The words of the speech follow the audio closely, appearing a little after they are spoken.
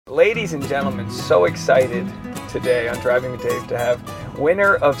Ladies and gentlemen, so excited today on Driving with Dave to have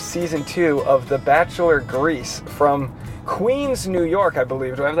winner of season 2 of The Bachelor Greece from Queens, New York, I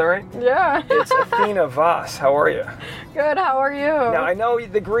believe. Do I have that right? Yeah. It's Athena Voss. How are you? Good, how are you? Now, I know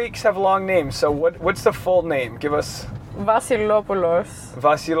the Greeks have long names, so what's the full name? Give us... Vasilopoulos.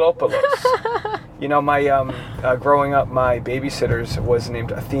 Vasilopoulos. You know, my growing up, my babysitters was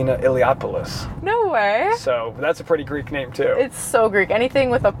named Athena Iliopoulos. No way. So that's a pretty Greek name too. It's so Greek.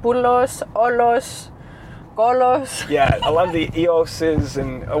 Anything with a poulos, olos, kolos. Yeah, a lot of the eoses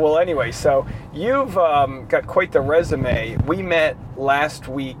and well, anyway. So you've got quite the resume. We met last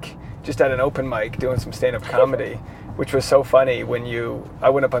week just at an open mic doing some stand-up comedy. Which was so funny when I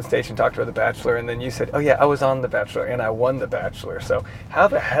went up on stage and talked about The Bachelor, and then you said, oh yeah, I was on The Bachelor, and I won The Bachelor. So how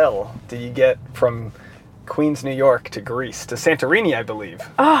the hell do you get from Queens, New York to Greece, to Santorini, I believe?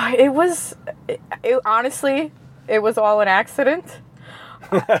 Honestly, it was all an accident.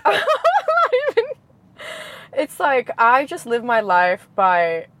 It's like, I just live my life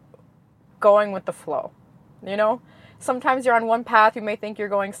by going with the flow, you know? Sometimes you're on one path, you may think you're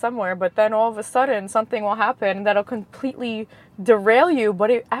going somewhere, but then all of a sudden something will happen that'll completely derail you,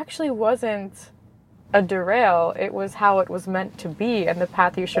 but it actually wasn't a derail. It was how it was meant to be and the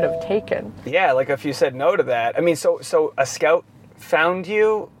path you should have taken. Yeah, like if you said no to that. I mean, so a scout found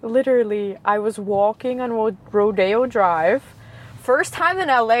you? Literally, I was walking on Rodeo Drive. First time in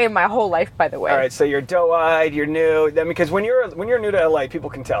LA in my whole life, by the way. All right, so you're doe-eyed, you're new. I mean, because when you're new to LA, people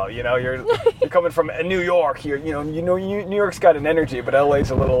can tell. You know, you're coming from New York. New York's got an energy, but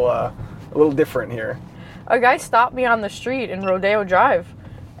LA's a little different here. A guy stopped me on the street in Rodeo Drive,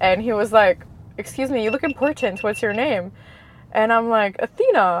 and he was like, "Excuse me, you look important. What's your name?" And I'm like,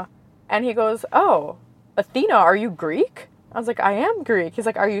 "Athena." And he goes, "Oh, Athena, are you Greek?" I was like, "I am Greek." He's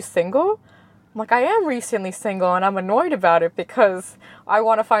like, "Are you single?" I'm like, I am recently single and I'm annoyed about it because I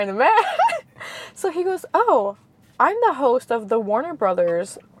want to find a man. So he goes, oh, I'm the host of the Warner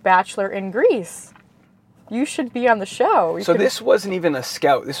Brothers Bachelor in Greece. You should be on the show. This wasn't even a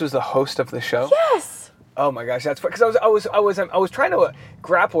scout. This was the host of the show? Yes. Oh my gosh, that's because I was trying to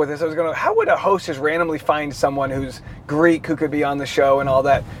grapple with this. How would a host just randomly find someone who's Greek who could be on the show and all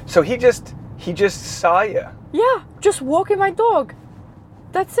that? So he just saw you. Yeah, just walking my dog.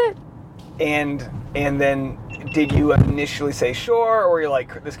 That's it. And then did you initially say sure, or were you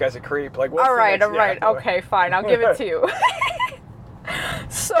like, this guy's a creep? Like, what's all right, Yeah, okay, fine, I'll give it to you.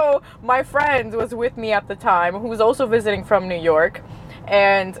 So my friend was with me at the time, who was also visiting from New York,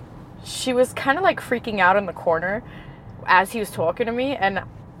 and she was kind of like freaking out in the corner as he was talking to me, and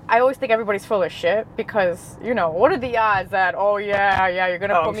I always think everybody's full of shit because, you know, what are the odds that, oh yeah, you're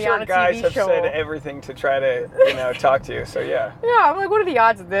going to put me on a TV show? I'm sure guys have said everything to try to, talk to you, so yeah. Yeah, I'm like, what are the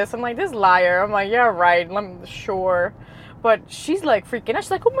odds of this? I'm like, this liar. I'm like, yeah, right, sure. But she's like freaking out.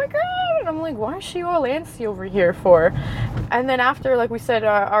 She's like, oh my God. And I'm like, why is she all antsy over here for? And then after, like, we said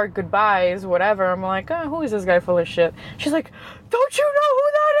our goodbyes, whatever, I'm like, oh, who is this guy full of shit? She's like, don't you know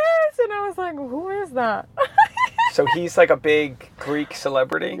who that is? And I was like, who is that? So he's like a big Greek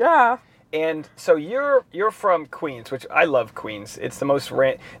celebrity? Yeah. And so you're from Queens, which I love Queens. It's the most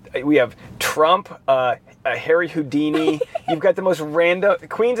we have Trump, Harry Houdini. You've got the most random.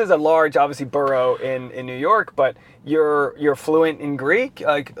 Queens is a large, obviously, borough in New York, but you're fluent in Greek.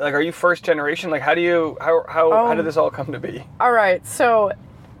 Like are you first generation? Like how did this all come to be? All right, so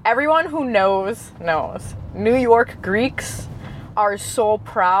everyone who knows New York Greeks are so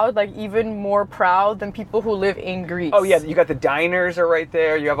proud, like even more proud than people who live in Greece. Oh yeah, you got the diners are right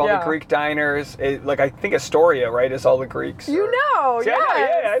there. You have all the Greek diners. I think Astoria, right, is all the Greeks. You know, yeah.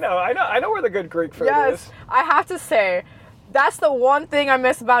 I know where the good Greek food is. I have to say, that's the one thing I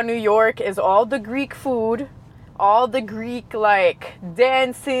miss about New York is all the Greek food, all the Greek like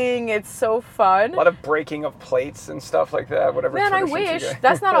dancing. It's so fun. A lot of breaking of plates and stuff like that. Whatever. Man, I wish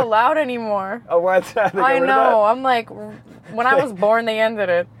that's not allowed anymore. Oh, what? I know. I'm like, when I was born, they ended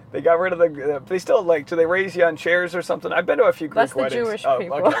it. They got rid of they still do they raise you on chairs or something? I've been to a few Greek weddings. That's the Jewish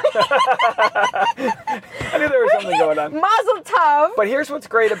people. Okay. I knew there was something going on. Mazel tov. But here's what's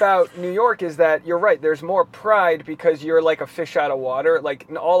great about New York is that you're right. There's more pride because you're like a fish out of water. Like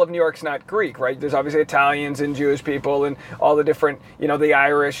all of New York's not Greek, right? There's obviously Italians and Jewish people and all the different, the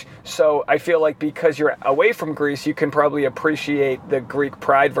Irish. So I feel like because you're away from Greece, you can probably appreciate the Greek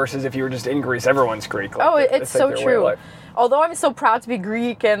pride versus if you were just in Greece, everyone's Greek. Like it's so true. Although I'm so proud to be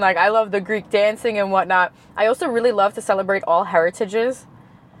Greek and like I love the Greek dancing and whatnot, I also really love to celebrate all heritages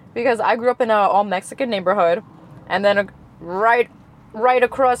because I grew up in an all Mexican neighborhood, and then right right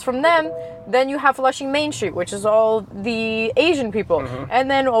across from them, then you have Flushing Main Street, which is all the Asian people. And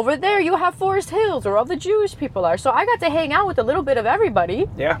then over there you have Forest Hills, where all the Jewish people are. So I got to hang out with a little bit of everybody.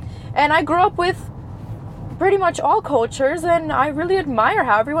 Yeah. And I grew up with pretty much all cultures, and I really admire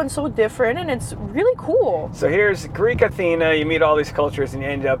how everyone's so different, and it's really cool. So here's Greek Athena. You meet all these cultures, and you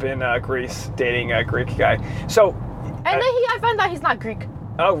end up in Greece dating a Greek guy. So, and then I found out he's not Greek.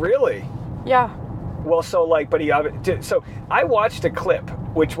 Oh, really? Yeah. Well, so so I watched a clip,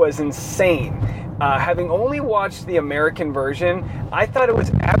 which was insane. Having only watched the American version, I thought it was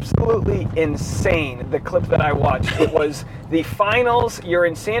absolutely insane, the clip that I watched. It was the finals. You're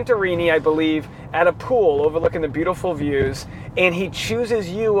in Santorini, I believe, at a pool overlooking the beautiful views, and he chooses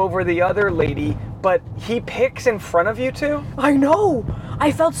you over the other lady, but he picks in front of you two? I know.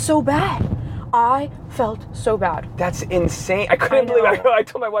 I felt so bad. That's insane. I couldn't believe it. I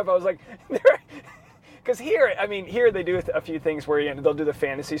told my wife, I was like... Because here they do a few things where they'll do the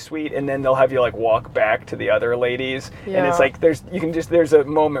fantasy suite, and then they'll have you like walk back to the other ladies, and it's like there's a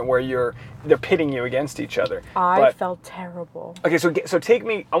moment where they're pitting you against each other. I felt terrible. Okay, so take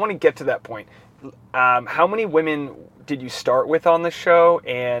me. I want to get to that point. How many women did you start with on the show,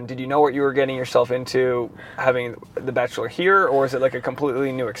 and did you know what you were getting yourself into having The Bachelor here, or is it like a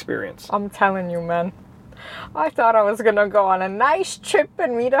completely new experience? I'm telling you, man. I thought I was gonna go on a nice trip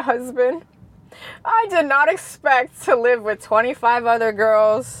and meet a husband. I did not expect to live with 25 other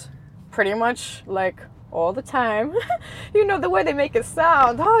girls pretty much like all the time. You know, the way they make it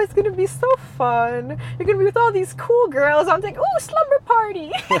sound. Oh, it's going to be so fun. You're going to be with all these cool girls. I'm thinking, oh, slumber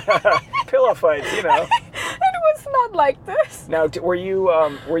party. Pillow fights, you know. It was not like this. Now, were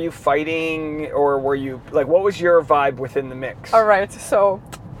you fighting, or were you, like, what was your vibe within the mix? All right, so...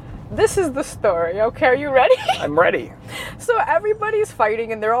 this is the story, okay? Are you ready? I'm ready. So everybody's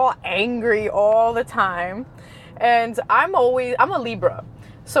fighting and they're all angry all the time. And I'm a Libra.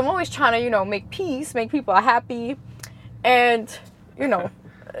 So I'm always trying to, make peace, make people happy. And,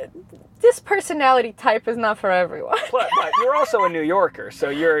 this personality type is not for everyone. But you're also a New Yorker. So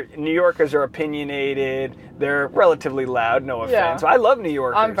New Yorkers are opinionated. They're relatively loud, no offense. Yeah. I love New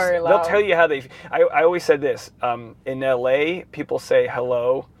Yorkers. I'm very loud. They'll tell you how they... I always said this. In LA, people say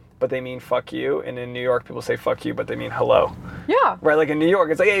hello, but they mean fuck you. And in New York, people say fuck you, but they mean hello. Yeah. Right, like in New York,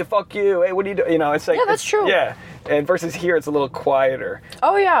 it's like, hey, fuck you. Hey, what do you do? It's like... Yeah, that's true. Yeah. And versus here, it's a little quieter.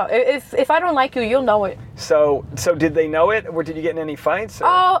 Oh, yeah. If I don't like you, you'll know it. So did they know it? Or did you get in any fights?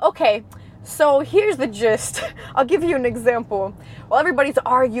 Oh, okay. So here's the gist. I'll give you an example. While everybody's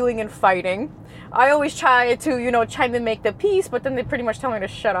arguing and fighting, I always try to, chime in, make the peace, but then they pretty much tell me to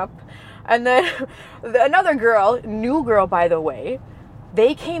shut up. And then another girl, new girl, by the way,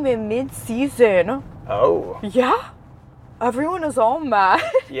 they came in mid-season. Oh. Yeah. Everyone is all mad.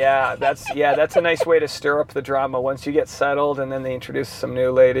 Yeah, that's a nice way to stir up the drama once you get settled, and then they introduce some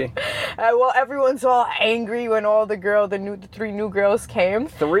new lady. Well, everyone's all angry when all the three new girls came.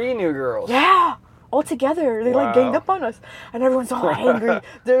 3 new girls. Yeah, all together. They like ganged up on us, and everyone's all angry.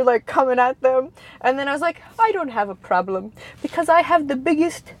 They're like coming at them, and then I was like, I don't have a problem because I have the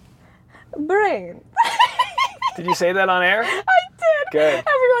biggest brain. Did you say that on air? I did. Good.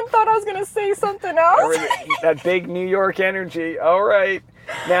 Everyone thought I was going to say something else. That big New York energy. All right.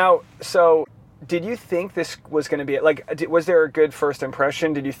 Now, so did you think this was going to be, like, was there a good first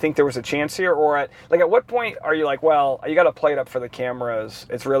impression? Did you think there was a chance here? Or at what point are you like, well, you got to play it up for the cameras.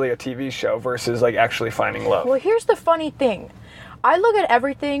 It's really a TV show versus like actually finding love? Well, here's the funny thing. I look at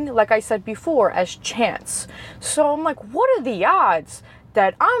everything, like I said before, as chance. So I'm like, what are the odds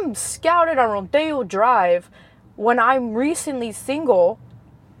that I'm scouted on Rodeo Drive when I'm recently single,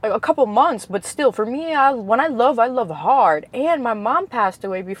 like a couple months, but still, for me, when I love hard. And my mom passed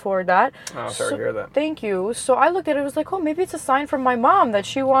away before that. Oh, sorry to hear that. Thank you. So I looked at it, was like, oh, maybe it's a sign from my mom that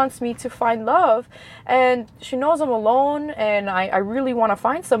she wants me to find love. And she knows I'm alone and I really want to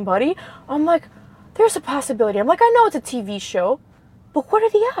find somebody. I'm like, there's a possibility. I'm like, I know it's a TV show, but what are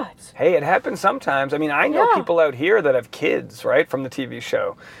the odds? Hey, it happens sometimes. I mean, I know people out here that have kids, right, from the TV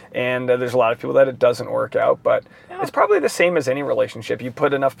show. And there's a lot of people that it doesn't work out. But it's probably the same as any relationship. You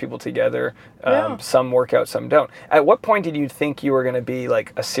put enough people together, some work out, some don't. At what point did you think you were going to be,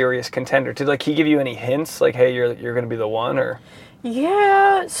 like, a serious contender? Did, like, he give you any hints? Like, hey, you're going to be the one, or?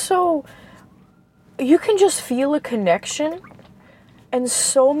 Yeah, so you can just feel a connection. And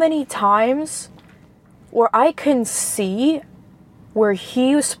so many times where I can see where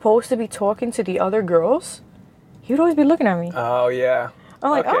he was supposed to be talking to the other girls, he would always be looking at me. Oh, yeah.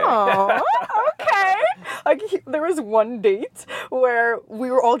 I'm like, oh, okay. Like, there was one date where we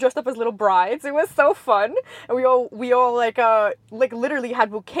were all dressed up as little brides. It was so fun. And we all like literally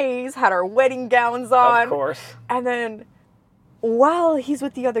had bouquets, had our wedding gowns on. Of course. And then while he's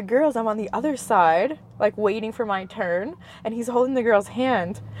with the other girls, I'm on the other side, like waiting for my turn, and he's holding the girl's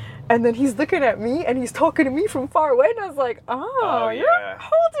hand. And then he's looking at me and he's talking to me from far away, and I was like, oh yeah. you're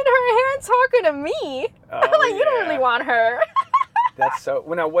holding her hand talking to me. Oh, like, you don't really want her. That's so,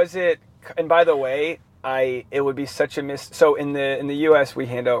 when I was it, and by the way, it would be such a so in the US we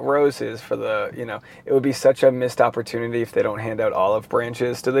hand out roses for the, it would be such a missed opportunity if they don't hand out olive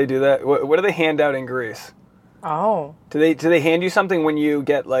branches. Do they do that? What do they hand out in Greece? Oh. Do they hand you something when you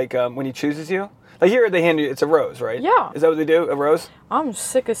get like when he chooses you? Like here they hand you, it's a rose, right? Yeah. Is that what they do? A rose? I'm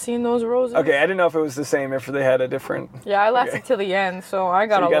sick of seeing those roses. Okay, I didn't know if it was the same, if they had a different. Yeah, I lasted till the end, so I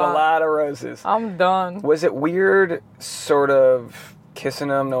got so you got a lot of roses. I'm done. Was it weird, sort of kissing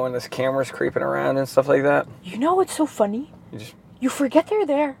them, knowing this camera's creeping around and stuff like that? You know what's so funny? You forget they're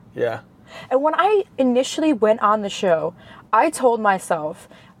there. Yeah. And when I initially went on the show, I told myself,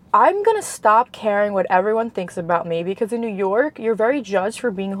 I'm going to stop caring what everyone thinks about me, because in New York, you're very judged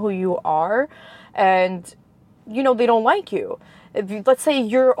for being who you are, and, they don't like you. Let's say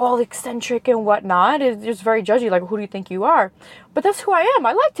you're all eccentric and whatnot, it's just very judgy, like, who do you think you are? But that's who I am.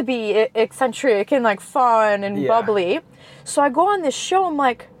 I like to be eccentric and, like, fun and bubbly. So I go on this show, I'm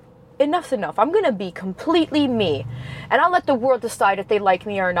like, enough's enough. I'm going to be completely me. And I'll let the world decide if they like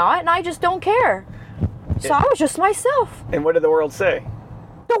me or not, and I just don't care. So I was just myself. And what did the world say?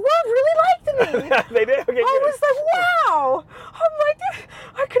 The world really liked me. They did? Okay, I was like, wow. I'm like,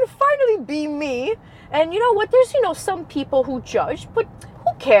 I can finally be me. And you know what? There's, some people who judge, but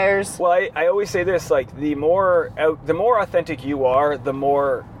who cares? Well, I always say this, like, the more authentic you are, the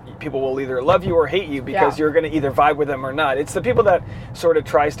more people will either love you or hate you, because you're going to either vibe with them or not. It's the people that sort of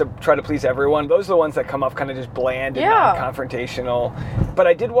try to please everyone. Those are the ones that come off kind of just bland and non-confrontational. But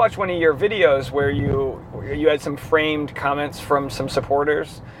I did watch one of your videos where you had some framed comments from some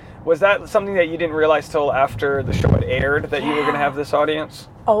supporters. Was that something that you didn't realize till after the show had aired, that you were going to have this audience?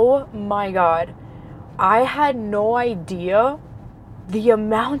 Oh my God. I had no idea the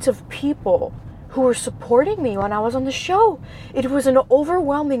amount of people who were supporting me when I was on the show. It was an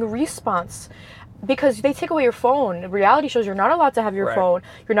overwhelming response, because they take away your phone. Reality shows, you're not allowed to have your phone.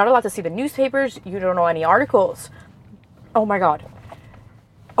 You're not allowed to see the newspapers. You don't know any articles. Oh my God.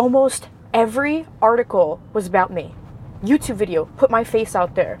 Almost every article was about me. YouTube video, put my face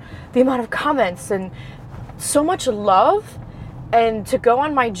out there. The amount of comments and so much love, and to go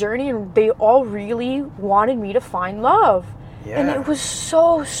on my journey, and they all really wanted me to find love. Yeah. And it was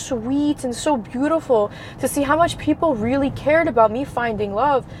so sweet and so beautiful to see how much people really cared about me finding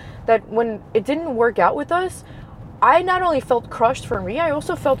love, that when it didn't work out with us, I not only felt crushed for me, I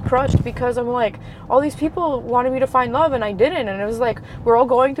also felt crushed because I'm like, all these people wanted me to find love and I didn't. And it was like, we're all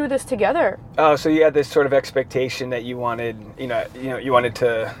going through this together. Oh, so you had this sort of expectation that you wanted, you wanted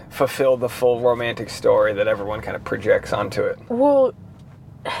to fulfill the full romantic story that everyone kind of projects onto it. Well,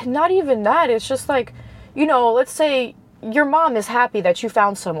 not even that. It's just like, let's say your mom is happy that you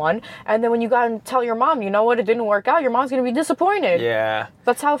found someone, and then when you go and tell your mom, you know what, it didn't work out, your mom's going to be disappointed. Yeah.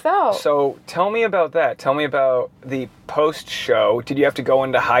 That's how it felt. So tell me about that. Tell me about the post-show. Did you have to go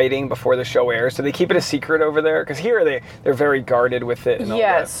into hiding before the show airs? Do they keep it a secret over there? Because here they're very guarded with it and all that.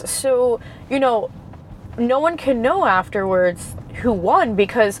 Yes. So, no one can know afterwards who won,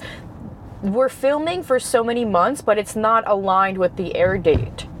 because we're filming for so many months, but it's not aligned with the air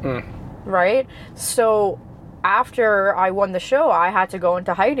date. Right? So after I won the show, I had to go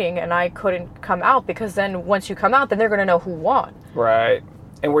into hiding, and I couldn't come out, because then once you come out, then they're going to know who won. Right.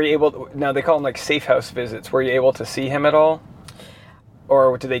 And were you able to, now they call them like safe house visits, were you able to see him at all?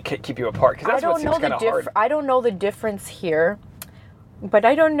 Or do they keep you apart? Because that's what seems kind of hard. I don't know the difference here, but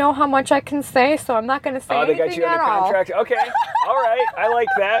I don't know how much I can say, so I'm not going to say anything at all. Oh, they got you under contract? Okay. All right. I like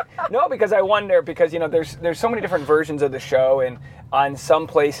that. No, because I wonder, because, there's so many different versions of the show, and on some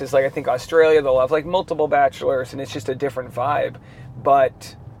places, like I think Australia, they'll have like multiple bachelors, and it's just a different vibe.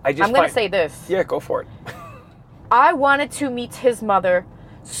 But I'm going to say this. Yeah, go for it. I wanted to meet his mother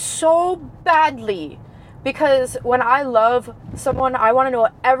so badly, because when I love someone, I want to know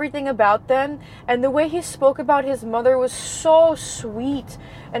everything about them. And the way he spoke about his mother was so sweet.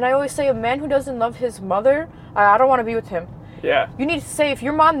 And I always say, a man who doesn't love his mother, I don't want to be with him. Yeah. You need to say, if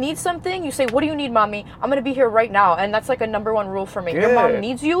your mom needs something, you say, what do you need, mommy? I'm going to be here right now. And that's like a number one rule for me. Good. Your mom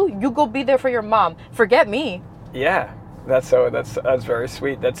needs you, you go be there for your mom. Forget me. Yeah. That's very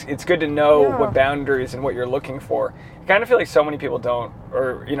sweet. It's good to know what boundaries and what you're looking for. I kind of feel like so many people don't,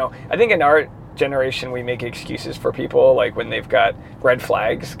 or, I think in our generation we make excuses for people, like when they've got red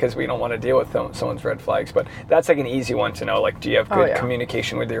flags, because we don't want to deal with someone's red flags. But that's like an easy one to know, like, do you have good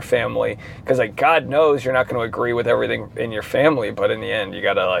communication with your family? Because like God knows you're not going to agree with everything in your family, but in the end you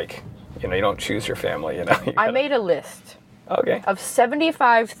gotta, like, you don't choose your family. I made a list. Okay. of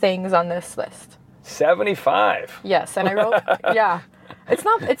 75 things on this list. 75. Yes, and I wrote, yeah. It's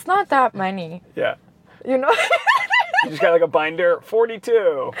not that many. Yeah. You know? You just got like a binder.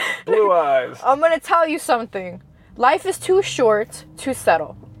 42. Blue eyes. I'm going to tell you something. Life is too short to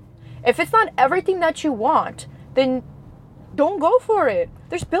settle. If it's not everything that you want, then don't go for it.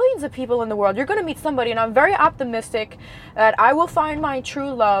 There's billions of people in the world. You're going to meet somebody, and I'm very optimistic that I will find my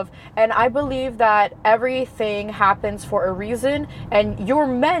true love, and I believe that everything happens for a reason, and you're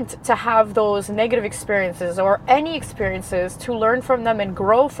meant to have those negative experiences or any experiences to learn from them and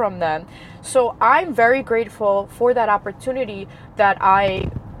grow from them. So I'm very grateful for that opportunity that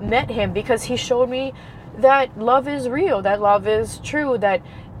I met him, because he showed me that love is real, that love is true, that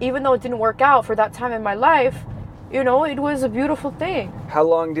even though it didn't work out for that time in my life, you know, it was a beautiful thing. How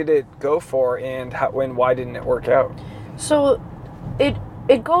long did it go for, and why didn't it work out? So it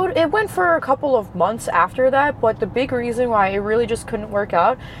went for a couple of months after that, but the big reason why it really just couldn't work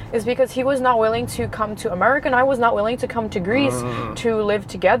out is because he was not willing to come to America, and I was not willing to come to Greece to live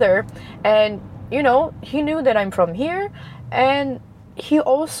together. And, you know, he knew that I'm from here, and he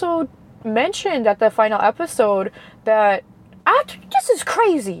also mentioned at the final episode that, this is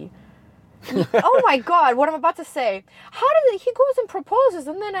crazy. Oh my God, what I'm about to say. He goes and proposes,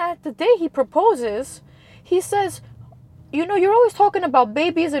 and then at the day he proposes, he says, you know, you're always talking about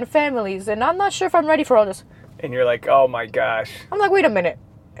babies and families, and I'm not sure if I'm ready for all this. And you're like, oh my gosh. I'm like, wait a minute.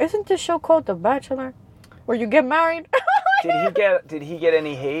 Isn't this show called The Bachelor? Where you get married? Did he get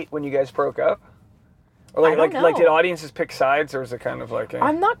any hate when you guys broke up? Or I don't know. like did audiences pick sides, or was it kind of like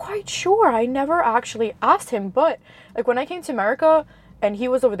I'm not quite sure. I never actually asked him, but like when I came to America and he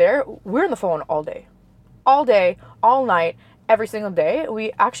was over there, we were on the phone all day, all night, every single day.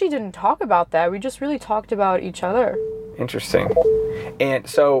 We actually didn't talk about that. We just really talked about each other. Interesting. And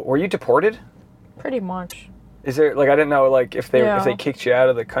so, were you deported? Pretty much. Is there, like, I didn't know, like, if they kicked you out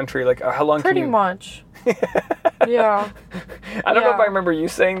of the country, like, how long Pretty can you... much. Yeah. I don't know if I remember you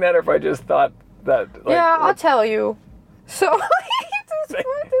saying that, or if I just thought that, like... Yeah, I'll tell you. So,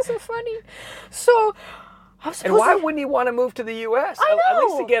 this is funny. So... And why wouldn't he want to move to the U.S.? I know. At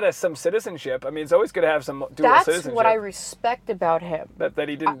least to get some citizenship. I mean, it's always good to have some dual citizenship. That's what I respect about him. That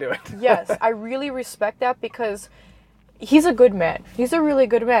he didn't do it. Yes, I really respect that, because he's a good man. He's a really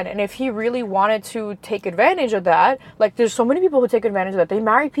good man. And if he really wanted to take advantage of that, like there's so many people who take advantage of that. They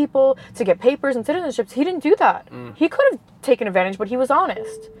marry people to get papers and citizenships. He didn't do that. He could have taken advantage, but he was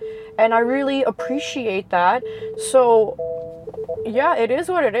honest. And I really appreciate that. So... yeah, it is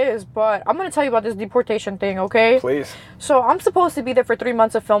what it is, but I'm going to tell you about this deportation thing, okay? Please. So I'm supposed to be there for 3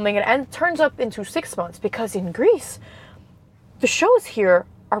 months of filming, and it turns up into 6 months, because in Greece, the shows here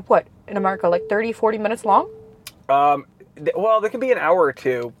are what, in America, like 30, 40 minutes long? Well, there can be an hour or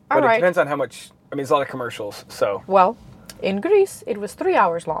two, but All it depends on how much, I mean, it's a lot of commercials, so. Well, in Greece, it was 3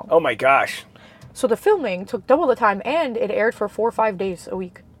 hours long. Oh my gosh. So the filming took double the time, and it aired for 4 or 5 days a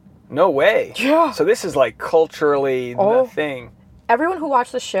week. No way. Yeah. So this is like culturally the thing. Everyone who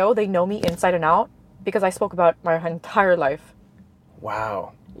watched the show, they know me inside and out, because I spoke about my entire life.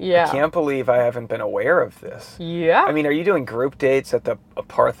 Wow. Yeah. I can't believe I haven't been aware of this. Yeah. I mean, are you doing group dates at the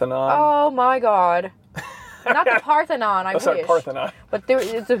Parthenon? Oh my God. Not the Parthenon, I wish. Sorry, Parthenon. But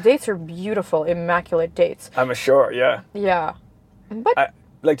the dates are beautiful, immaculate dates. I'm sure, yeah. Yeah. But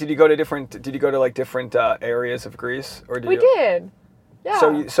did you go to different areas of Greece, or we did.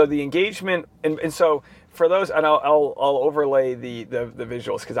 Yeah. So the engagement, and so for those, and I'll overlay the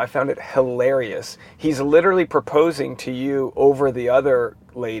visuals, because I found it hilarious. He's literally proposing to you over the other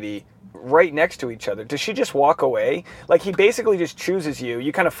lady, right next to each other. Does she just walk away? Like, he basically just chooses you.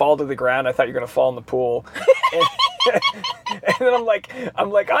 You kind of fall to the ground. I thought you were gonna fall in the pool. And then I'm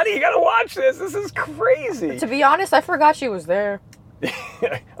like, honey, you gotta watch this. This is crazy. To be honest, I forgot she was there. I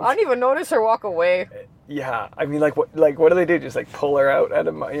didn't even notice her walk away. Yeah, I mean, what do they do? Just like pull her out at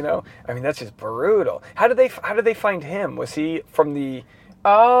him, you know? I mean, that's just brutal. How did they find him? Was he from the?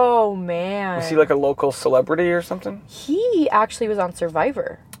 Oh man. Was he like a local celebrity or something? He actually was on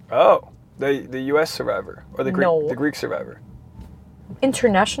Survivor. Oh, the U.S. Survivor, or the Greek Survivor.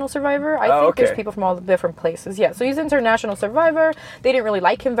 International Survivor. I think there's people from all the different places. Yeah, so he's International Survivor. They didn't really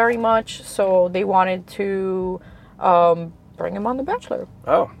like him very much, so they wanted to bring him on The Bachelor.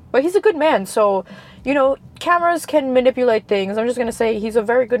 Oh. But he's a good man, so, you know, cameras can manipulate things. I'm just going to say he's a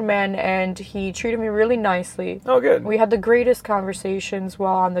very good man, and he treated me really nicely. Oh, good. We had the greatest conversations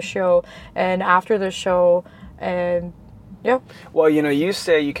while on the show and after the show, and yeah. Well, you know, you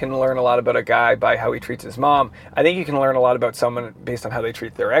say you can learn a lot about a guy by how he treats his mom. I think you can learn a lot about someone based on how they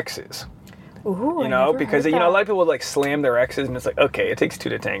treat their exes. Ooh, You I know, never because heard you know a that. lot of people would like slam their exes, and it's like, okay, it takes two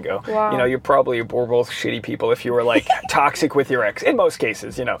to tango. Wow. You know, we're both shitty people if you were like toxic with your ex in most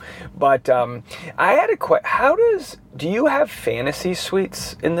cases. You know, but I had a question. Do you have fantasy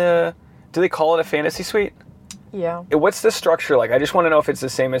suites in the? Do they call it a fantasy suite? Yeah. What's the structure like? I just want to know if it's the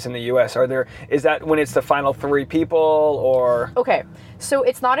same as in the U.S. Is that when it's the final three people, or? Okay, so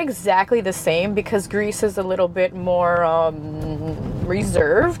it's not exactly the same because Greece is a little bit more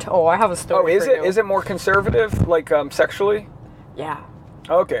reserved. Oh, I have a story. Oh, is for it? you. Is it more conservative, like sexually? Yeah.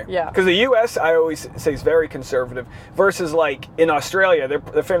 Okay. Yeah. Because the U.S. I always say is very conservative, versus like in Australia,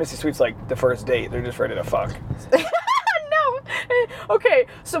 the fantasy suite's like the first date. They're just ready to fuck. No. Okay,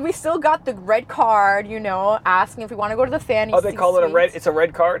 so we still got the red card, you know, asking if we want to go to the fantasy. Oh, they call it a red. It's a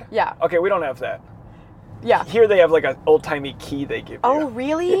red card. Yeah. Okay, we don't have that. Yeah. Here they have like an old timey key they give you. Oh,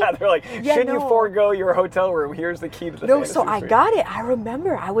 really? Yeah, they're like, Yeah, should you no. forego your hotel room? Here's the key to the No, fantasy so I suite. got it. I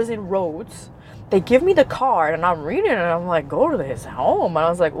remember I was in Rhodes. They give me the card and I'm reading it and I'm like, go to his home. And I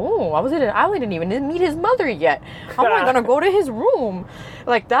was like, oh, I didn't even meet his mother yet. How am I gonna go to his room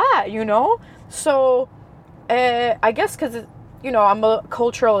like that, you know? So I guess because, you know, I'm a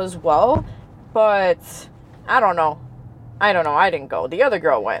cultural as well, but I don't know. I didn't go. The other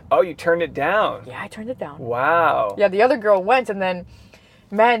girl went. Oh, you turned it down. Yeah, I turned it down. Wow. Yeah, the other girl went, and then,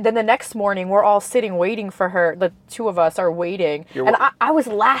 man, then the next morning we're all sitting waiting for her. The two of us are waiting, and I was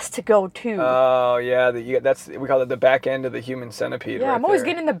last to go too. Oh yeah, we call it the back end of the human centipede. Yeah, right I'm always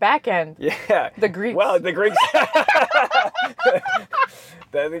there. getting the back end. Yeah. The Greeks. Well, the Greeks.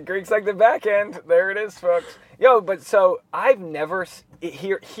 the Greeks like the back end. There it is, folks. Yo, but so I've never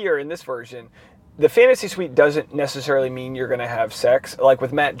here in this version. The fantasy suite doesn't necessarily mean you're going to have sex. Like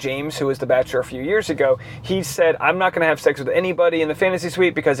with Matt James, who was the Bachelor a few years ago, he said, I'm not going to have sex with anybody in the fantasy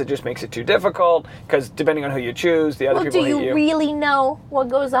suite because it just makes it too difficult, because depending on who you choose, the other people hate you. Do you really know what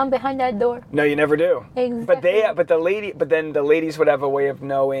goes on behind that door? No, you never do. Exactly. But then the ladies would have a way of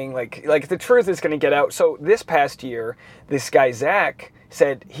knowing, like the truth is going to get out. So this past year, this guy, Zach,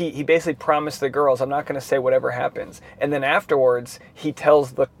 said he basically promised the girls, I'm not going to say whatever happens. And then afterwards, he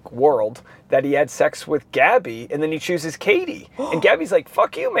tells the world that he had sex with Gabby, and then he chooses Katie. And Gabby's like,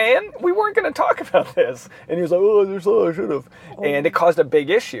 fuck you, man. We weren't going to talk about this. And he was like, I should have. And it caused a big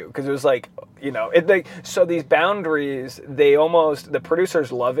issue, because it was like, you know, so these boundaries, the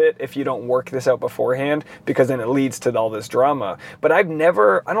producers love it if you don't work this out beforehand, because then it leads to all this drama. But I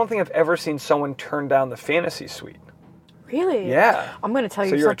don't think I've ever seen someone turn down the fantasy suite. Really? Yeah. I'm going to tell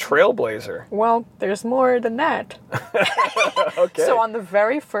you So you're a something. trailblazer. Well, there's more than that. Okay. So on the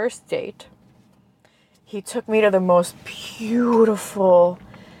very first date, he took me to the most beautiful,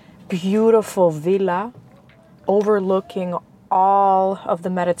 beautiful villa overlooking all of the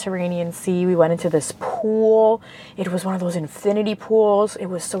Mediterranean Sea. We went into this pool. It was one of those infinity pools. It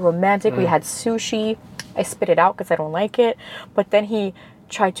was so romantic. We had sushi. I spit it out because I don't like it. But then he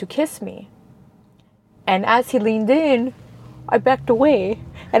tried to kiss me. And as he leaned in, I backed away.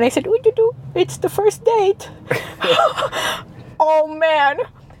 And I said, "Ooh, it's the first date." Oh, man.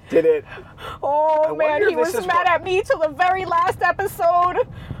 Did it? Oh, man. wonder He if this was is mad what- at me till the very last episode.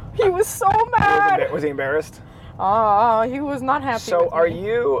 He was so mad. Was he embarrassed? He was not happy. So with are me.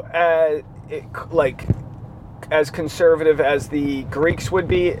 you as conservative as the Greeks would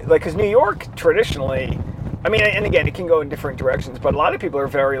be? Like, because New York traditionally, I mean, and again, it can go in different directions, but a lot of people are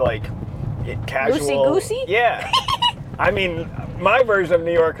very like casual. Loosey-goosey? Yeah. I mean, my version of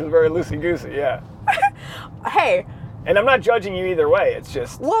New York is very loosey-goosey, yeah. Hey. And I'm not judging you either way. It's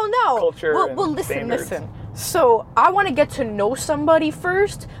just Well, no. culture Well, and listen, standards. listen. So I want to get to know somebody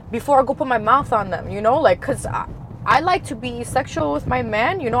first before I go put my mouth on them, you know? Like, because I like to be sexual with my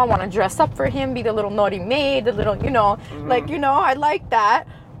man. You know, I want to dress up for him, be the little naughty maid, the little, you know, like, you know, I like that.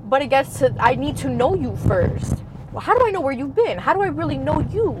 But I need to know you first. Well, how do I know where you've been? How do I really know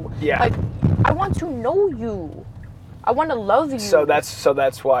you? Yeah. Like, I want to know you. I want to love you. So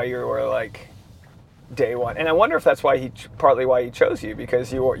that's why you were like day one, and I wonder if that's why partly why he chose you,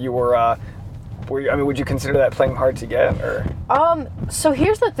 because you were. I mean, would you consider that playing hard to get, or? So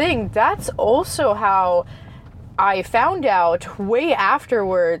here's the thing. That's also how I found out way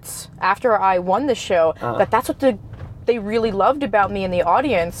afterwards, after I won the show, that's what they really loved about me in the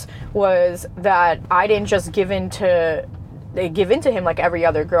audience, was that I didn't just give in to him like every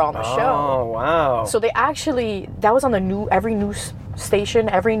other girl on the show. Oh, wow. So that was on every news station,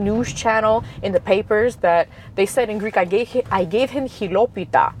 every news channel, in the papers, that they said in Greek, I gave him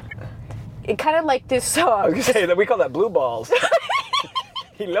hilopita. It kind of like this. I was gonna say that we call that blue balls.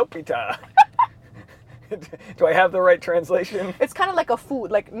 Hilopita. Do I have the right translation? It's kind of like a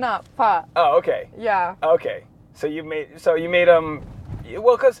food, like na pa. Oh, okay. Yeah. Okay. So you made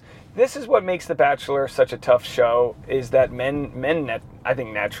well, because this is what makes The Bachelor such a tough show, is that I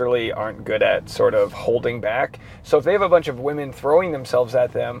think naturally aren't good at sort of holding back. So if they have a bunch of women throwing themselves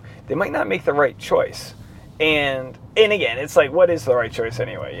at them, they might not make the right choice. And again, it's like, what is the right choice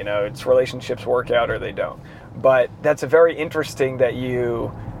anyway? You know, it's relationships work out or they don't. But that's a very interesting that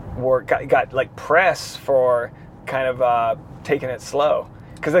you got like press for kind of taking it slow.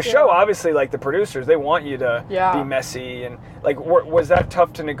 Because the show, obviously, like the producers, they want you to be messy. And like, was that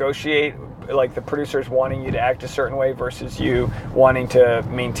tough to negotiate? Like the producers wanting you to act a certain way versus you wanting to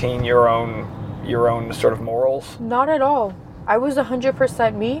maintain your own sort of morals? Not at all. I was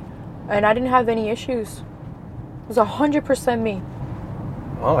 100% me, and I didn't have any issues. It was 100% me.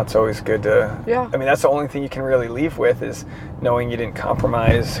 Well, that's always good to... Yeah. I mean, that's the only thing you can really leave with is knowing you didn't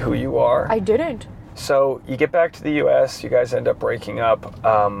compromise who you are. I didn't. So you get back to the U.S., you guys end up breaking up.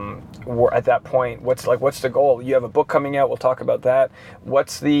 At that point, what's the goal? You have a book coming out, we'll talk about that.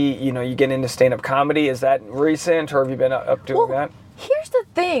 What's you get into stand-up comedy, is that recent, or have you been up doing that? Here's the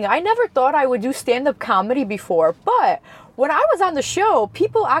thing, I never thought I would do stand-up comedy before, but when I was on the show,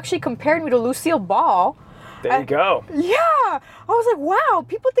 people actually compared me to Lucille Ball. There you go. Yeah, I was like, wow,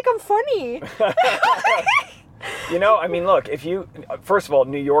 people think I'm funny. I mean, look, first of all,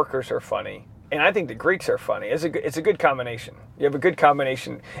 New Yorkers are funny. And I think the Greeks are funny. It's a good combination. You have a good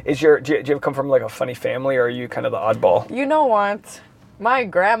combination. Do you come from like a funny family, or are you kind of the oddball? You know what? My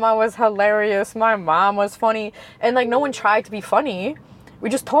grandma was hilarious. My mom was funny. And like no one tried to be funny. We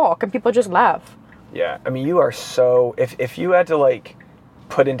just talk and people just laugh. Yeah. I mean, you are so... If you had to like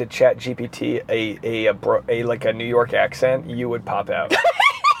put into ChatGPT a New York accent, you would pop out.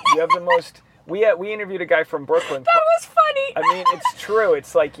 You have the most... We interviewed a guy from Brooklyn. That was funny. I mean, it's true.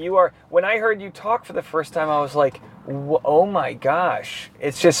 It's like you are... When I heard you talk for the first time, I was like, oh my gosh.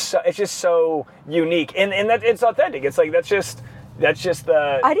 It's just so unique. And that it's authentic. It's like, that's just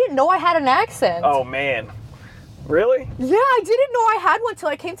the... I didn't know I had an accent. Oh, man. Really? Yeah, I didn't know I had one till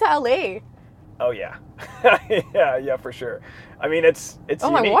I came to LA. Oh, yeah. yeah, for sure. I mean, it's Oh,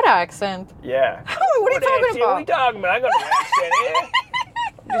 unique. my, what accent? Yeah. What are you talking about? What are you talking about? I got no accent here.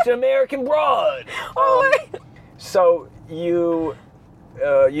 Just an American broad. So you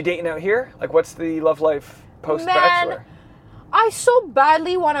dating out here? Like, what's the love life post-Bachelor? Man, I so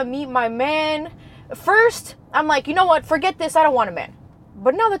badly want to meet my man. First, I'm like, you know what? Forget this. I don't want a man.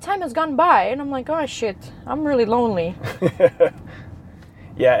 But now the time has gone by, and I'm like, oh shit, I'm really lonely.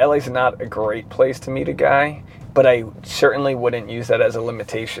 Yeah, LA's not a great place to meet a guy, but I certainly wouldn't use that as a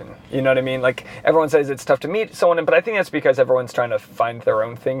limitation. You know what I mean? Like, everyone says it's tough to meet someone, but I think that's because everyone's trying to find their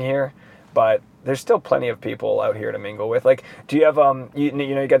own thing here. But there's still plenty of people out here to mingle with. Like, do you have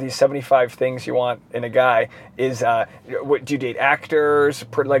you got these 75 things you want in a guy? Do you date actors?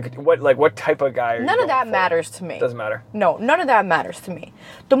 What type of guy are you None of that for? matters to me. Doesn't matter. No, none of that matters to me.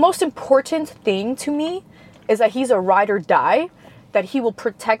 The most important thing to me is that he's a ride or die, that he will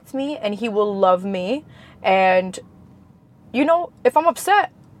protect me and he will love me. And, if I'm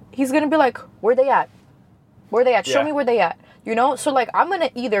upset, he's going to be like, where they at? Where they at? Show me where they at. So like, I'm going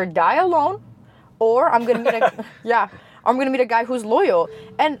to either die alone or I'm going to meet I'm going to meet a guy who's loyal.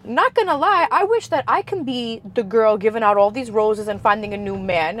 And not going to lie, I wish that I can be the girl giving out all these roses and finding a new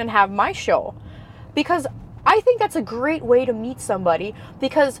man and have my show. Because I think that's a great way to meet somebody,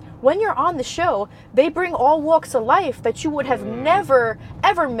 because when you're on the show, they bring all walks of life that you would have never,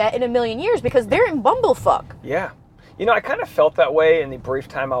 ever met in a million years, because they're in bumblefuck. Yeah. I kind of felt that way in the brief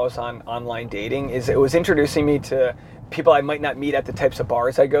time I was on online dating. It was introducing me to people I might not meet at the types of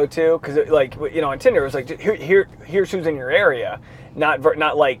bars I go to. Because, on Tinder, it was like, here's who's in your area.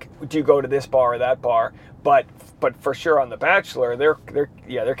 Not like, do you go to this bar or that bar? But for sure on The Bachelor,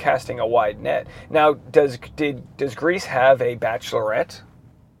 they're casting a wide net. Now, does Greece have a bachelorette?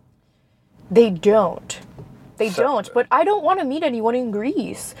 They don't. But I don't want to meet anyone in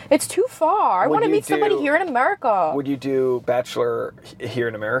Greece. It's too far. I want to meet somebody here in America. Would you do Bachelor here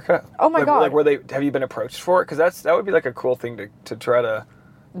in America? Oh my God. Like, have you been approached for it? Because that would be like a cool thing to try to...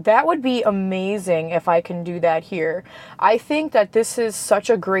 That would be amazing if I can do that here. I think that this is such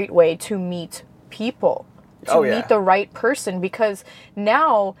a great way to meet people. To meet the right person, because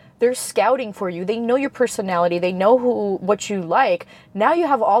now they're scouting for you. They know your personality. They know what you like. Now you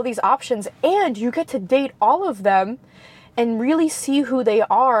have all these options, and you get to date all of them and really see who they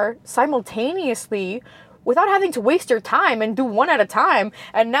are simultaneously without having to waste your time and do one at a time.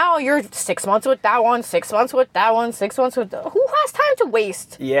 And now you're 6 months with that one, 6 months with that one, 6 months with... Who has time to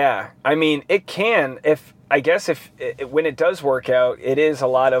waste? Yeah. I mean, it can if when it does work out, it is a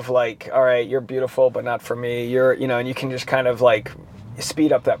lot of like, all right, you're beautiful, but not for me. And you can just kind of like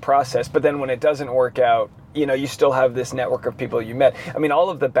speed up that process. But then when it doesn't work out, you still have this network of people you met. I mean, all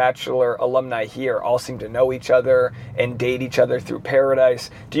of the Bachelor alumni here all seem to know each other and date each other through Paradise.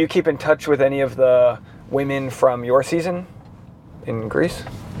 Do you keep in touch with any of the women from your season in Greece?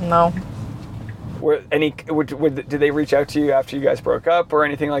 No. Did they reach out to you after you guys broke up or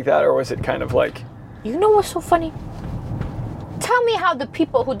anything like that? Or was it kind of like... You know what's so funny? Tell me how the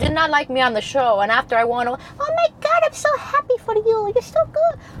people who did not like me on the show and after I won, oh my God, I'm so happy for you. You're so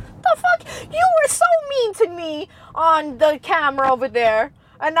good. The fuck? You were so mean to me on the camera over there.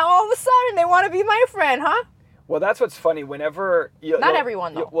 And now all of a sudden they want to be my friend, huh? Well, that's what's funny. Whenever... Not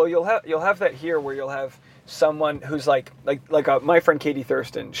everyone, though. You'll have that here where you'll have someone who's like my friend Katie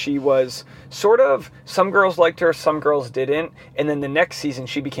Thurston. She was sort of, some girls liked her, some girls didn't, and then the next season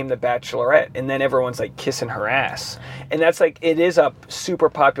she became the Bachelorette, and then everyone's like kissing her ass. And that's like, it is a super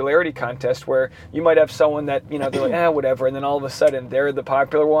popularity contest where you might have someone that, they're like, whatever, and then all of a sudden they're the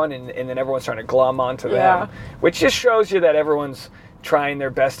popular one, and then everyone's trying to glom onto them, which just shows you that everyone's trying their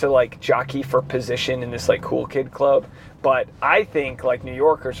best to like jockey for position in this like cool kid club. But I think like New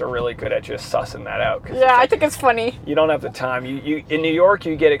Yorkers are really good at just sussing that out. Yeah, I think it's funny. You don't have the time. You in New York,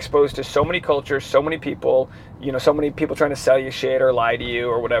 you get exposed to so many cultures, so many people, so many people trying to sell you shit or lie to you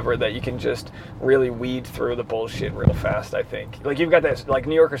or whatever, that you can just really weed through the bullshit real fast, I think. Like you've got that, like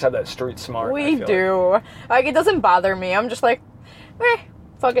New Yorkers have that street smart. We do. Like it doesn't bother me. I'm just like,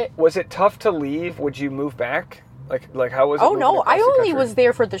 fuck it. Was it tough to leave? Would you move back? Like how was it? Oh no, I only was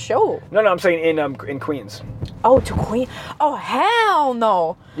there for the show. No, I'm saying in Queens. Oh, to Queens? Oh hell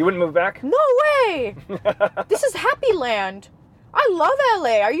no! You wouldn't move back? No way! This is Happy Land. I love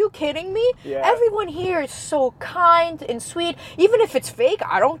LA. Are you kidding me? Yeah. Everyone here is so kind and sweet. Even if it's fake,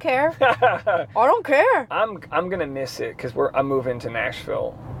 I don't care. I don't care. I'm gonna miss it because I'm moving to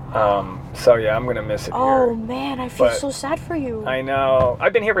Nashville. So yeah, I'm gonna miss it here. Oh man, I feel so sad for you. I know.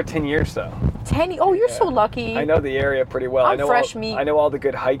 I've been here for 10 years though. 10? Oh, you're so lucky. I know the area pretty well. I'm fresh meat. I know all the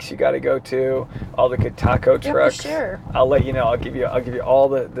good hikes you got to go to, all the good taco trucks. Yeah, for sure. I'll let you know. I'll give you all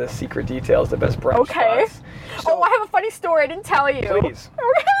the secret details, the best brunch spots. So, I have a funny story I didn't tell you. Please.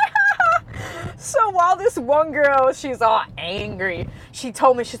 So while this one girl, she's all angry, she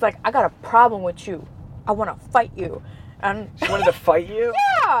told me, she's like, I got a problem with you. I want to fight you. And she wanted to fight you?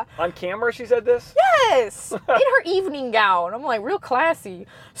 Yeah. On camera she said this? Yes. In her evening gown. I'm like, real classy.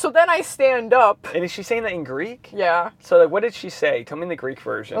 So then I stand up. And is she saying that in Greek? Yeah. So like, what did she say? Tell me the Greek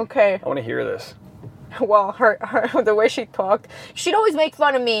version. Okay. I want to hear this. Well, her the way she talked, she'd always make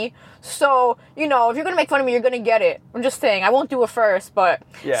fun of me. So, if you're going to make fun of me, you're going to get it. I'm just saying. I won't do it first, but...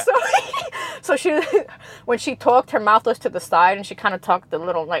 Yeah. So she, when she talked, her mouth was to the side, and she kind of talked a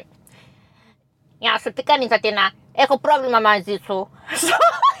little like... Yeah, so ty kanin Athena. Eko problema mam z isso.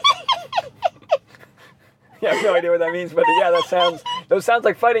 Yeah, I have no idea what that means, but yeah, those sounds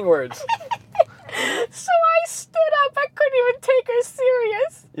like fighting words. So I stood up. I couldn't even take her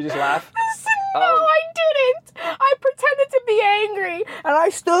serious. You just laugh? No, I didn't. I pretended to be angry, and I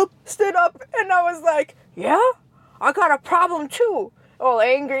stood up, and I was like, yeah, I got a problem too. All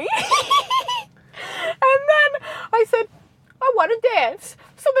angry. And then I said, I want to dance.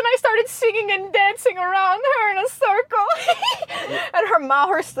 So then I started singing and dancing around her in a circle. And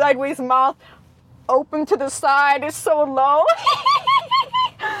her sideways mouth open to the side is so low.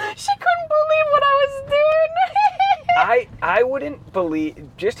 She couldn't believe what I was doing. I wouldn't believe,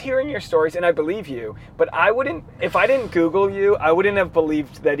 just hearing your stories, and I believe you, but if I didn't Google you, I wouldn't have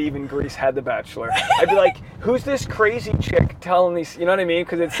believed that even Greece had The Bachelor. I'd be like, who's this crazy chick telling these, you know what I mean?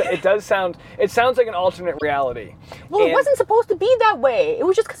 Because it sounds like an alternate reality. Well, it wasn't supposed to be that way. It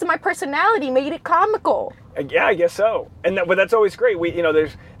was just because of my personality made it comical. Yeah, I guess so. But that's always great.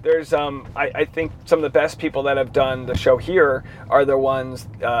 There's I think some of the best people that have done the show here are the ones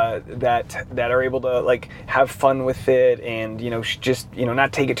that are able to like have fun with it and just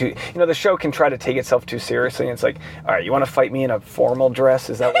not take it too. The show can try to take itself too seriously. And it's like, all right, you want to fight me in a formal dress?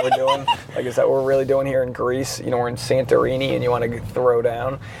 Is that what we're doing? Like, is that what we're really doing here in Greece? We're in Santorini, and you want to throw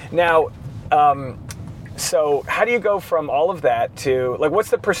down now. So how do you go from all of that to, like,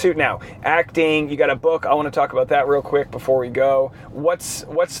 what's the pursuit now? Acting, you got a book. I want to talk about that real quick before we go.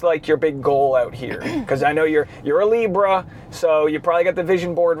 What's like your big goal out here? Because I know you're a Libra, so you probably got the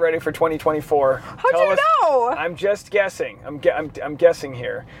vision board ready for 2024. How'd you know? I'm just guessing. I'm guessing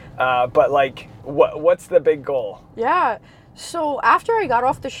here. But like, what's the big goal? Yeah. So after I got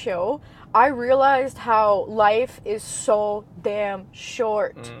off the show, I realized how life is so damn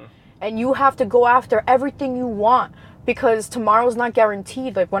short. And you have to go after everything you want because tomorrow's not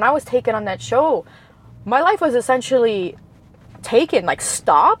guaranteed. Like when I was taken on that show, my life was essentially taken, like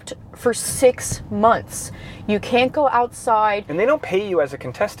stopped for 6 months. You can't go outside. And they don't pay you as a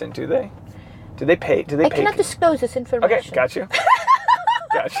contestant, do they? Do they pay? I cannot disclose this information. Okay, got you.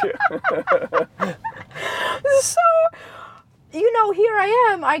 Got you. So, here I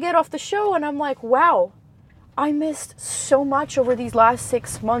am. I get off the show and I'm like, wow, I missed so much over these last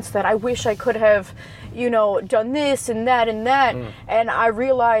 6 months that I wish I could have, done this and that and that. And I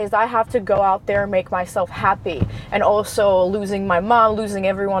realized I have to go out there and make myself happy. And also losing my mom, losing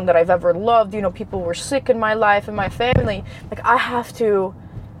everyone that I've ever loved. People were sick in my life and my family. Like, I have to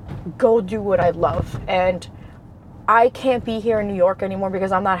go do what I love. And I can't be here in New York anymore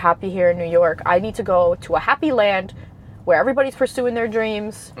because I'm not happy here in New York. I need to go to a happy land where everybody's pursuing their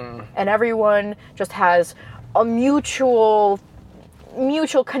dreams and everyone just has a mutual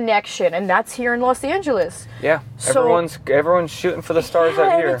connection, and that's here in Los Angeles. Yeah, So- everyone's shooting for the stars out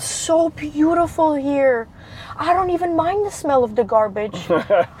and here. it's so beautiful here. I don't even mind the smell of the garbage.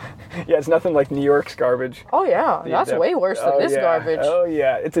 Yeah, it's nothing like New York's garbage. Oh yeah, that's way worse than this garbage. Oh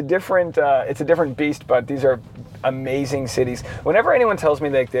yeah, it's a different beast, but these are amazing cities. Whenever anyone tells me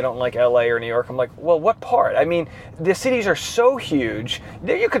they don't like LA or New York, I'm like, well, what part? I mean, the cities are so huge.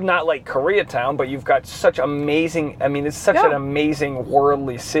 You could not like Koreatown, but you've got such amazing, it's such an amazing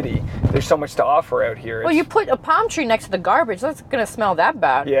worldly city. There's so much to offer out here. Well, you put a palm tree next to the garbage, that's gonna smell that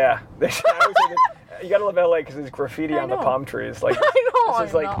bad. Yeah. You gotta love LA because there's graffiti on the palm trees. Like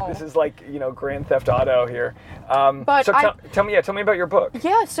this is like Grand Theft Auto here. But so tell me about your book.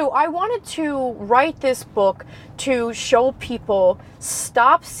 Yeah, so I wanted to write this book to show people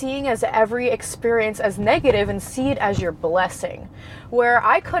stop seeing as every experience as negative and see it as your blessing. Where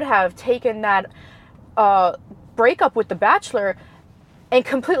I could have taken that breakup with the Bachelor and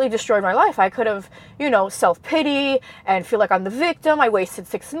completely destroyed my life. I could have, self-pity and feel like I'm the victim. I wasted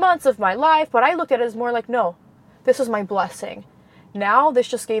 6 months of my life, but I looked at it as more like, no, this was my blessing. Now, this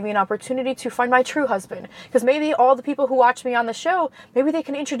just gave me an opportunity to find my true husband. Because maybe all the people who watch me on the show, maybe they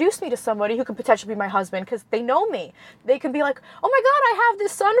can introduce me to somebody who could potentially be my husband because they know me. They can be like, oh my God, I have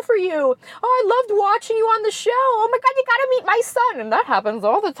this son for you. Oh, I loved watching you on the show. Oh my God, you gotta meet my son. And that happens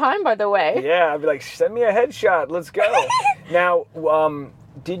all the time, by the way. Yeah, I'd be like, send me a headshot. Let's go. Now,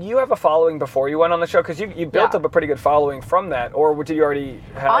 did you have a following before you went on the show? Because you built up a pretty good following from that. Or did you already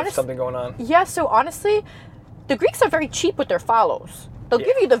have something going on? Yeah, so honestly, the Greeks are very cheap with their follows. They'll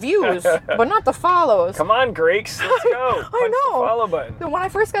give you the views, but not the follows. Come on, Greeks, let's go. I know. The follow button. When I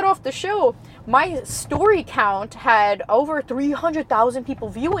first got off the show, my story count had over 300,000 people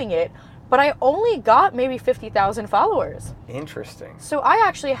viewing it, but I only got maybe 50,000 followers. Interesting. So I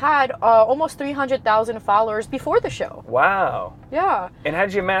actually had almost 300,000 followers before the show. Wow. Yeah. And how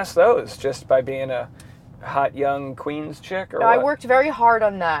did you amass those? Just by being a hot young Queens chick, or I what? worked very hard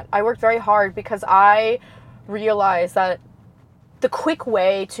on that. I worked very hard because I realized that the quick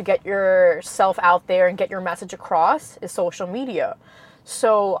way to get yourself out there and get your message across is social media.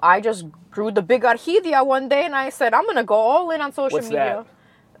 So I just grew the big orchidea one day and I said, I'm going to go all in on social media.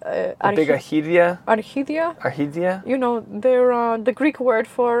 That? The big orchidea? Orchidea? Orchidea? They're the Greek word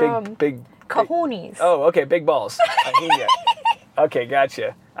for big cojones. Oh, okay, big balls. Orchidea. Okay,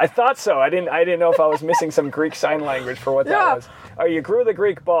 gotcha. I thought so. I didn't know if I was missing some Greek sign language for what that was. Oh, you grew the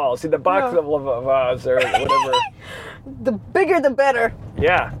Greek balls. See, the baklavas or whatever. The bigger, the better.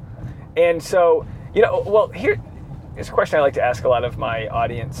 Yeah. And so, here's a question I like to ask a lot of my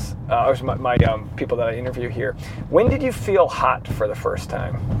audience, or my people that I interview here. When did you feel hot for the first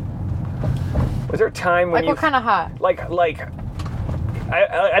time? Was there a time when what kind of hot? I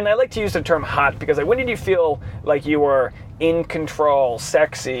like to use the term hot because when did you feel like you were in control,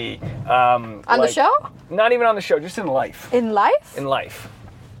 sexy? On the show? Not even on the show, just in life. In life? In life.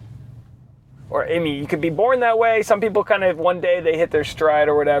 Or, you could be born that way. Some people kind of, one day they hit their stride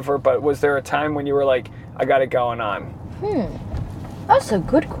or whatever, but was there a time when you were like, I got it going on? That's a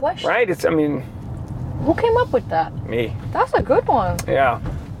good question. Right? Who came up with that? Me. That's a good one. Yeah.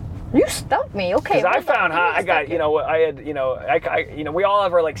 You stumped me. Okay. Because I found hot. I got, we all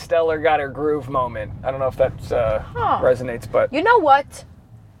have our like Stellar got her groove moment. I don't know if that resonates, but. You know what?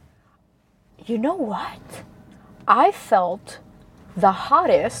 I felt the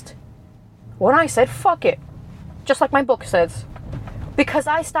hottest when I said fuck it. Just like my book says. Because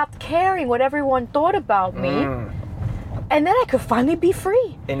I stopped caring what everyone thought about me. And then I could finally be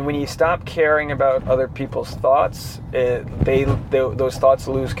free. And when you stop caring about other people's thoughts, those thoughts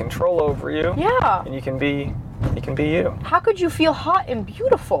lose control over you. Yeah. And you can be you. How could you feel hot and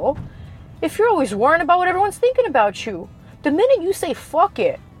beautiful if you're always worrying about what everyone's thinking about you? The minute you say fuck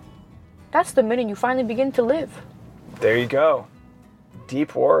it, that's the minute you finally begin to live. There you go.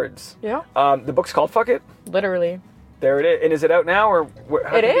 Deep words. Yeah. The book's called Fuck It? Literally. There it is. And is it out now, or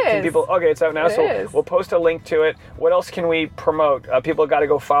can people? Okay, it's out now. So we'll post a link to it. What else can we promote? People got to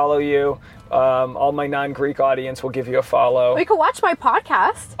go follow you. All my non-Greek audience will give you a follow. You can watch my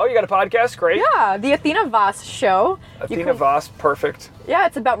podcast. Oh, you got a podcast? Great. Yeah, the Athena Voss Show. Athena Voss, perfect. Yeah,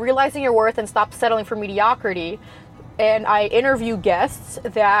 it's about realizing your worth and stop settling for mediocrity. And I interview guests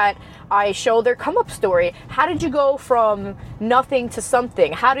that I show their come-up story. How did you go from nothing to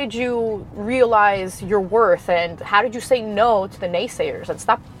something? How did you realize your worth? And how did you say no to the naysayers and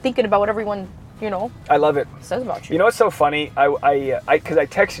stop thinking about what everyone, I love it. Says about you. You know what's so funny? Because I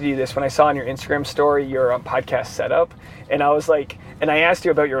texted you this when I saw on your Instagram story your podcast setup, and I was like, and I asked you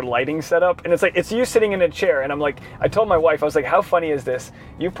about your lighting setup, and it's you sitting in a chair, and I'm like, I told my wife, I was like, how funny is this?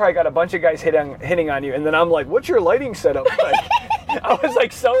 You've probably got a bunch of guys hitting on you, and then I'm like, what's your lighting setup like? I was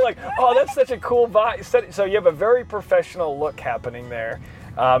like, oh, that's such a cool vibe. So you have a very professional look happening there,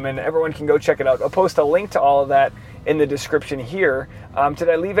 and everyone can go check it out. I'll post a link to all of that in the description here. Did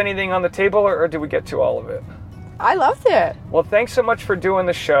I leave anything on the table, or did we get to all of it? I loved it. Well, thanks so much for doing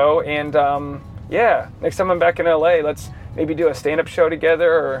the show, and next time I'm back in LA, let's maybe do a stand-up show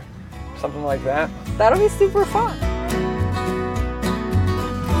together or something like that. That'll be super fun.